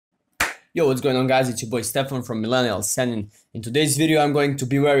Yo, what's going on, guys? It's your boy Stefan from Millennials, and in today's video I'm going to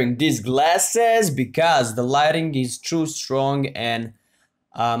be wearing these glasses because the lighting is too strong and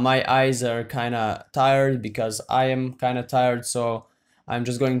my eyes are kinda tired because I am kinda tired, so I'm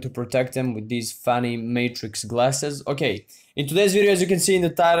just going to protect them with these funny matrix glasses. Okay, in today's video, as you can see in the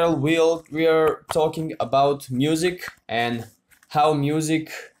title, we are talking about music and how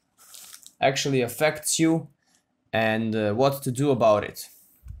music actually affects you and what to do about it.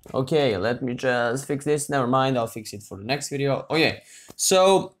 Okay, let me just fix this. Never mind, I'll fix it for the next video. Okay,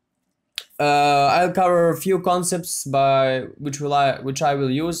 so I'll cover a few concepts by which I will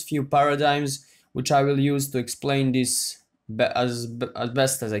use, few paradigms which I will use to explain this as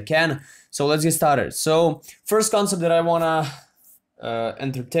best as I can. So let's get started. So first concept that I wanna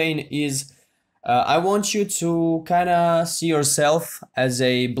entertain is I want you to kind of see yourself as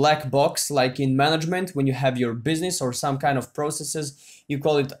a black box, like in management when you have your business or some kind of processes, you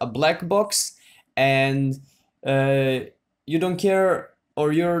call it a black box, and you don't care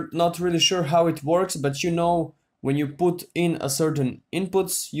or you're not really sure how it works, but you know when you put in a certain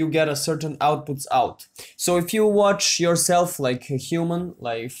inputs, you get a certain outputs out. So if you watch yourself like a human,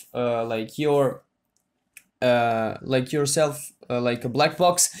 like yourself like a black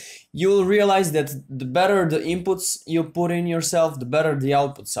box, you'll realize that the better the inputs you put in yourself, the better the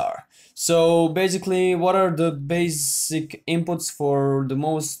outputs are. So basically, what are the basic inputs for the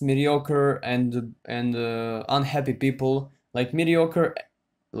most mediocre and unhappy people? Like mediocre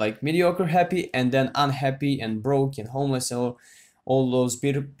happy, and then unhappy and broke and homeless, or all those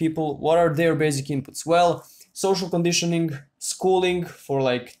people. What are their basic inputs? Well, social conditioning, schooling for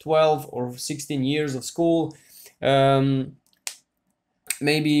like 12 or 16 years of school,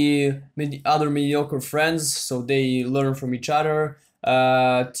 maybe other mediocre friends, so they learn from each other,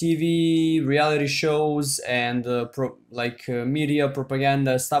 TV, reality shows, and media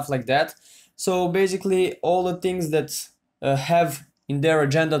propaganda, stuff like that. So basically, all the things that have in their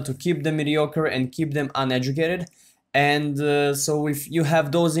agenda to keep them mediocre and keep them uneducated. And so if you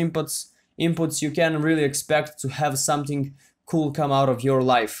have those inputs, you can really expect to have something cool come out of your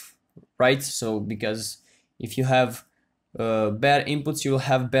life, right? So because if you have bad inputs, you will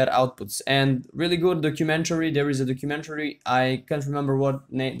have bad outputs. And really good documentary, there is a documentary, I can't remember what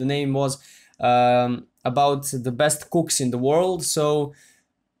the name was, about the best cooks in the world. So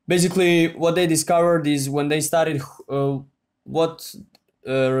basically what they discovered is when they studied what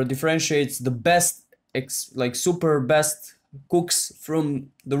differentiates the best like super best cooks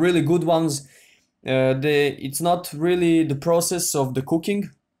from the really good ones, it's not really the process of the cooking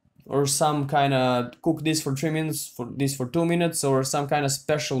or some kind of cook this for 3 minutes, for this for 2 minutes, or some kind of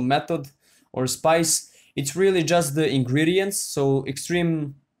special method or spice. It's really just the ingredients. So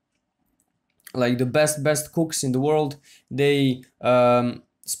extreme, like the best cooks in the world, they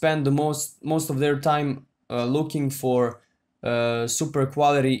spend the most of their time looking for super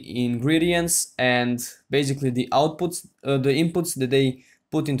quality ingredients, and basically the outputs, the inputs that they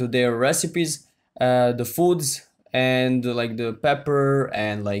put into their recipes, the foods, and like the pepper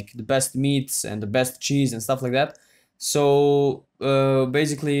and like the best meats and the best cheese and stuff like that. So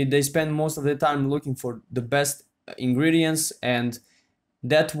basically they spend most of their time looking for the best ingredients, and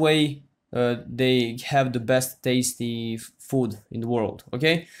that way they have the best tasty food in the world.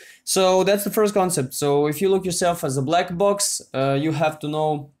 Okay, so that's the first concept. So if you look yourself as a black box, you have to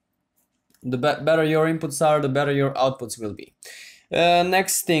know the better your inputs are, the better your outputs will be.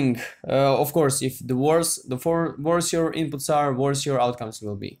 Next thing, of course, if worse your inputs are, worse your outcomes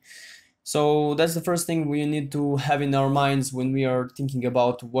will be. So that's the first thing we need to have in our minds when we are thinking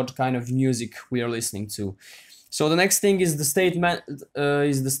about what kind of music we are listening to. So the next thing is the state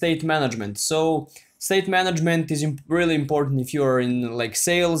management. So state management is really important if you are in like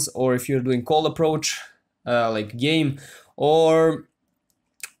sales, or if you're doing cold approach, like game, or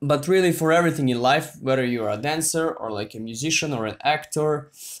but really for everything in life, whether you're a dancer or like a musician or an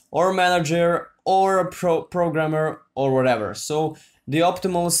actor or manager or a programmer or whatever. So the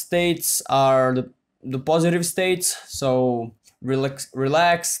optimal states are the positive states, so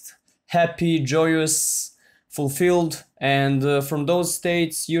relaxed, happy, joyous, fulfilled, and from those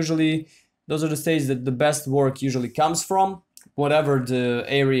states, usually those are the states that the best work usually comes from, whatever the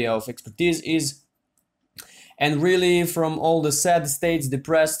area of expertise is. And really from all the sad states,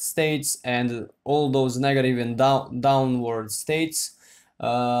 depressed states, and all those negative and downward states,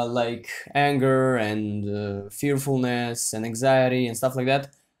 like anger and fearfulness and anxiety and stuff like that,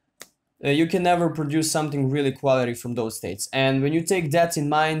 you can never produce something really quality from those states. And when you take that in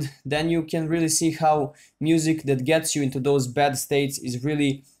mind, then you can really see how music that gets you into those bad states is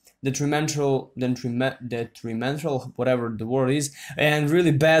really detrimental, whatever the word is, and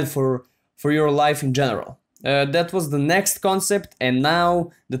really bad for for your life in general. That was the next concept, and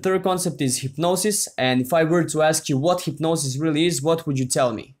now the third concept is hypnosis. And if I were to ask you what hypnosis really is, what would you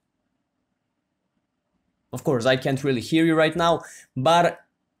tell me? Of course, I can't really hear you right now, but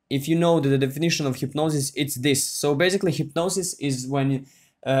if you know the definition of hypnosis, it's this. So basically, hypnosis is when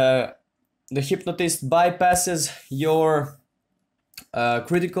the hypnotist bypasses your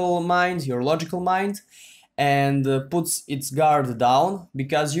critical mind, your logical mind, and puts its guard down,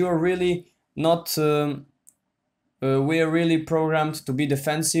 because you are really not we are really programmed to be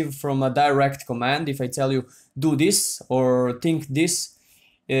defensive from a direct command. If I tell you do this or think this,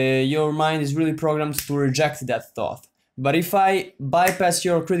 your mind is really programmed to reject that thought. But if I bypass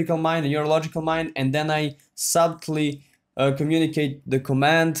your critical mind and your logical mind, and then I subtly communicate the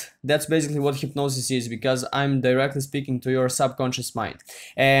command, that's basically what hypnosis is, because I'm directly speaking to your subconscious mind.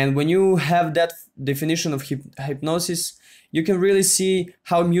 And when you have that definition of hypnosis, you can really see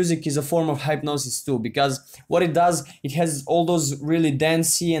how music is a form of hypnosis too, because what it does, it has all those really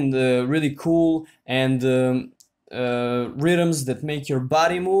dancey and really cool and rhythms that make your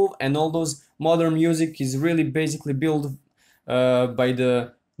body move, and all those modern music is really basically built by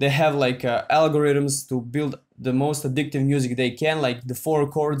they have like algorithms to build the most addictive music they can, like the 4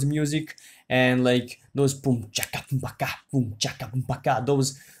 chords music, and like those boom chaka boom baka, boom chaka boom baka,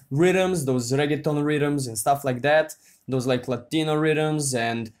 those rhythms, those reggaeton rhythms and stuff like that, those like Latino rhythms.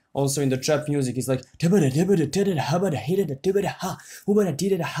 And also in the trap music, it's like so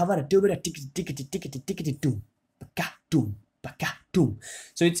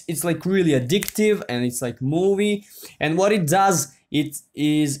it's like really addictive, and it's like movie. And what it does, it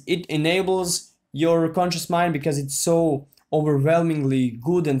enables your conscious mind, because it's so overwhelmingly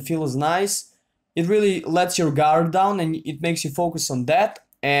good and feels nice. It really lets your guard down, and it makes you focus on that.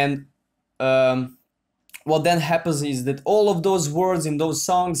 And what then happens is that all of those words in those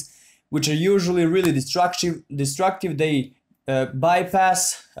songs, which are usually really destructive, they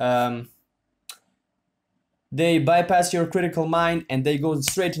bypass your critical mind, and they go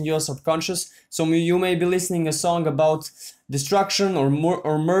straight into your subconscious. So you may be listening a song about destruction or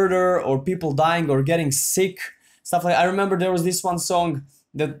murder or people dying or getting sick, stuff like. I remember there was this one song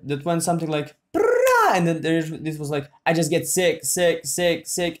that went something like, and then this was like, I just get sick,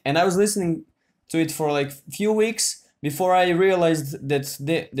 and I was listening to it for like a few weeks before I realized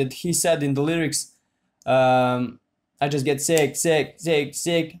that he said in the lyrics, I just get sick,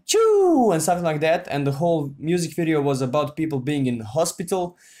 choo, and something like that. And the whole music video was about people being in the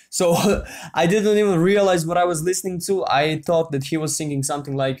hospital. So I didn't even realize what I was listening to. I thought that he was singing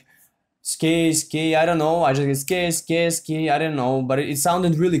something like ski, I don't know. I just get ski, I don't know. But it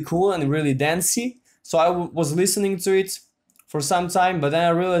sounded really cool and really dancey. So I was listening to it for some time, but then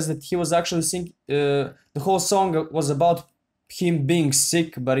I realized that he was actually singing. The whole song was about him being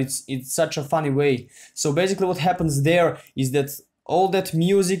sick, but it's such a funny way. So basically what happens there is that all that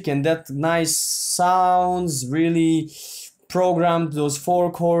music and that nice sounds really programmed, those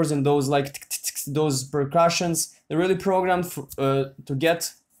 4 chords and those like those percussions, they're really programmed to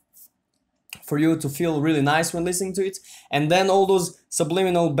get for you to feel really nice when listening to it. And then all those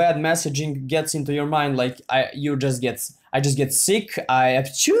subliminal bad messaging gets into your mind, like I just get sick, I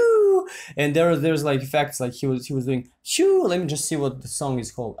have choo, and there's like effects, like he was doing choo. Let me just see what the song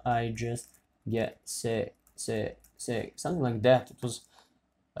is called. I just get sick, something like that. It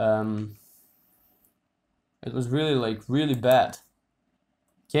was really like really bad.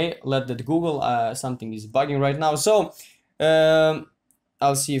 Okay, let that Google. Something is bugging right now. So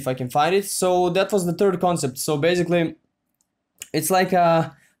I'll see if I can find it. So that was the third concept. So basically, it's like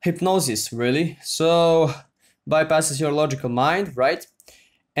a hypnosis, really. So bypasses your logical mind, right?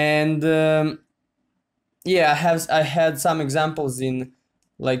 And yeah, I had some examples in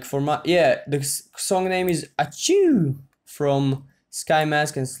like for my the song name is Achoo from Sky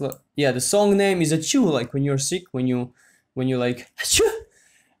Mask and the song name is Achoo, like when you're sick, when you like Achoo.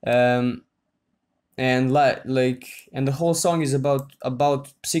 And and the whole song is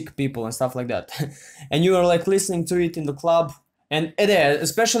about sick people and stuff like that. And you are like listening to it in the club, and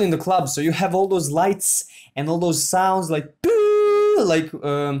especially in the club, so you have all those lights and all those sounds like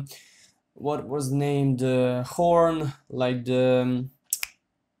what was named the horn, like the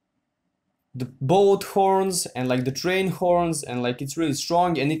boat horns and like the train horns, and like it's really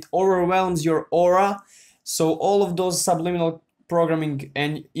strong and it overwhelms your aura. So all of those subliminal programming,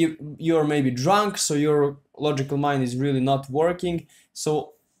 and you're maybe drunk, so your logical mind is really not working,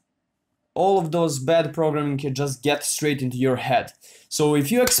 so all of those bad programming can just get straight into your head. So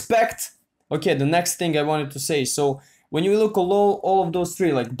if you expect, okay, the next thing I wanted to say, so when you look all of those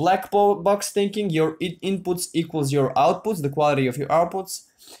three, like black box thinking, your inputs equals your outputs, the quality of your outputs,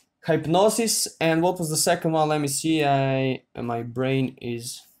 hypnosis, and what was the second one? Let me see. My brain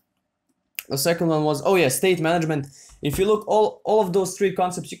is. The second one was, oh yeah, state management. If you look all of those three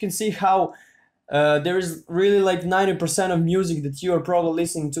concepts, you can see how there is really like 90% of music that you are probably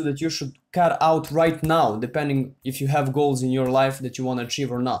listening to that you should cut out right now, depending if you have goals in your life that you want to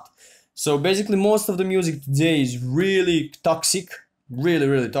achieve or not. So basically, most of the music today is really toxic,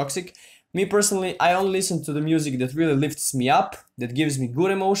 really toxic. Me personally, I only listen to the music that really lifts me up, that gives me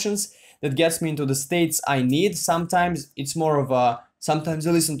good emotions, that gets me into the states I need. Sometimes it's more of a, sometimes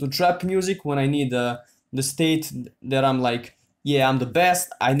I listen to trap music when I need the state that I'm like, yeah, I'm the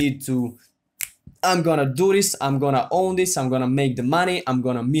best, I'm gonna do this, I'm gonna own this, I'm gonna make the money, I'm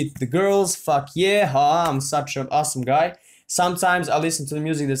gonna meet the girls, fuck yeah, I'm such an awesome guy. Sometimes I listen to the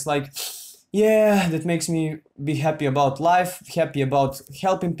music that's like, yeah, that makes me be happy about life, happy about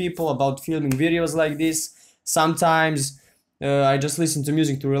helping people, about filming videos like this. Sometimes I just listen to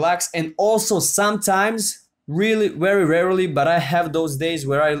music to relax, and also sometimes, really very rarely, but I have those days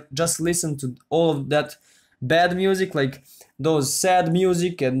where I just listen to all of that bad music, like those sad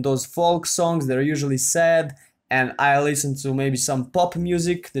music and those folk songs that are usually sad, and I listen to maybe some pop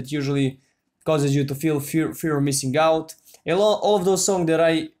music that usually causes you to feel fear of missing out. And all of those songs that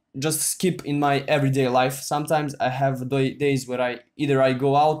I just skip in my everyday life. Sometimes I have days where I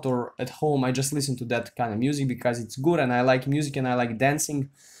go out or at home I just listen to that kind of music because it's good and I like music and I like dancing.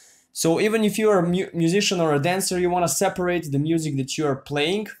 So even if you're a musician or a dancer, you want to separate the music that you are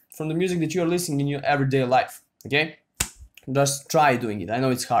playing from the music that you are listening in your everyday life. Okay? Just try doing it. I know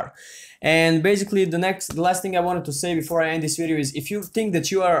it's hard. And basically the last thing I wanted to say before I end this video is, if you think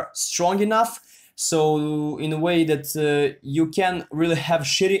that you are strong enough, so in a way that you can really have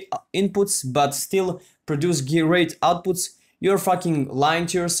shitty inputs but still produce great outputs, you're fucking lying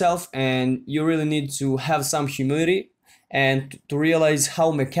to yourself, and you really need to have some humility and to realize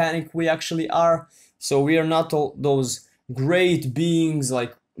how mechanic we actually are. So we are not all those great beings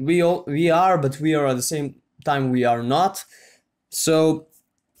like we are, but we are at the same time we are not. So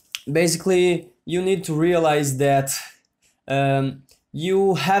basically you need to realize that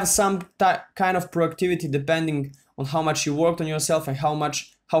you have some kind of productivity depending on how much you worked on yourself and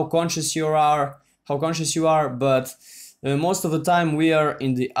how conscious you are, but most of the time we are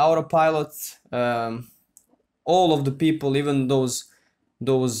in the autopilot. All of the people, even those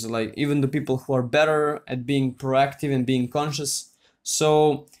like even the people who are better at being proactive and being conscious.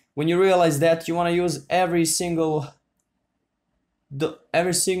 So when you realize that, you want to use every single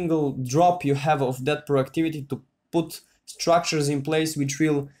drop you have of that proactivity to put structures in place which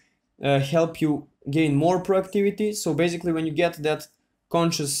will help you gain more proactivity. So basically when you get that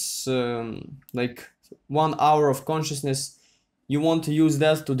conscious like 1 hour of consciousness, you want to use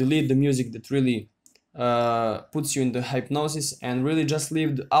that to delete the music that really puts you in the hypnosis, and really just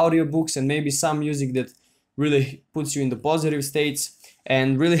leave the audiobooks and maybe some music that really puts you in the positive states,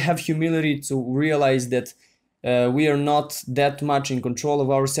 and really have humility to realize that we are not that much in control of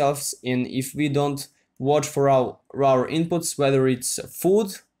ourselves, and if we don't watch for our inputs, whether it's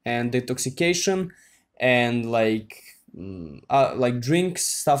food and detoxification and like drinks,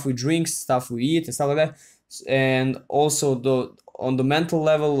 stuff we drink, stuff we eat and stuff like that, and also on the mental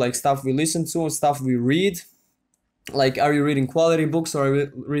level, like stuff we listen to and stuff we read. Like, are you reading quality books, or are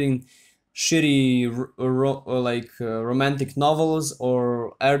you reading shitty romantic novels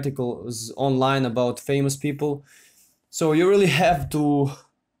or articles online about famous people? So you really have to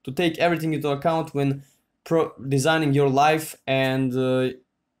take everything into account when designing your life and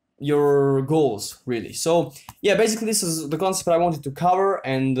your goals, really. So yeah, basically this is the concept I wanted to cover,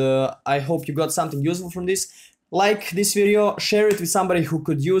 and I hope you got something useful from this. Like this video, share it with somebody who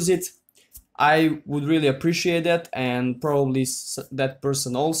could use it. I would really appreciate that, and probably that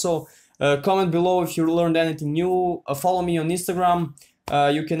person also. Comment below if you learned anything new. Follow me on Instagram.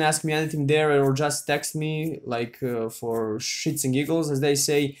 You can ask me anything there, or just text me, like for shits and giggles, as they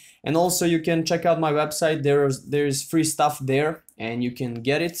say. And also you can check out my website. There is free stuff there, and you can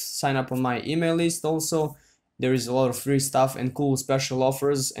get it. Sign up on my email list also. There is a lot of free stuff and cool special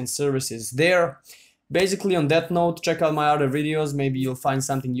offers and services there. Basically, on that note, check out my other videos. Maybe you'll find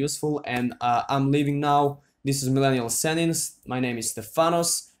something useful. And I'm leaving now. This is Millennial Senins. My name is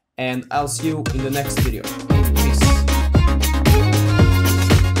Stefanos, and I'll see you in the next video.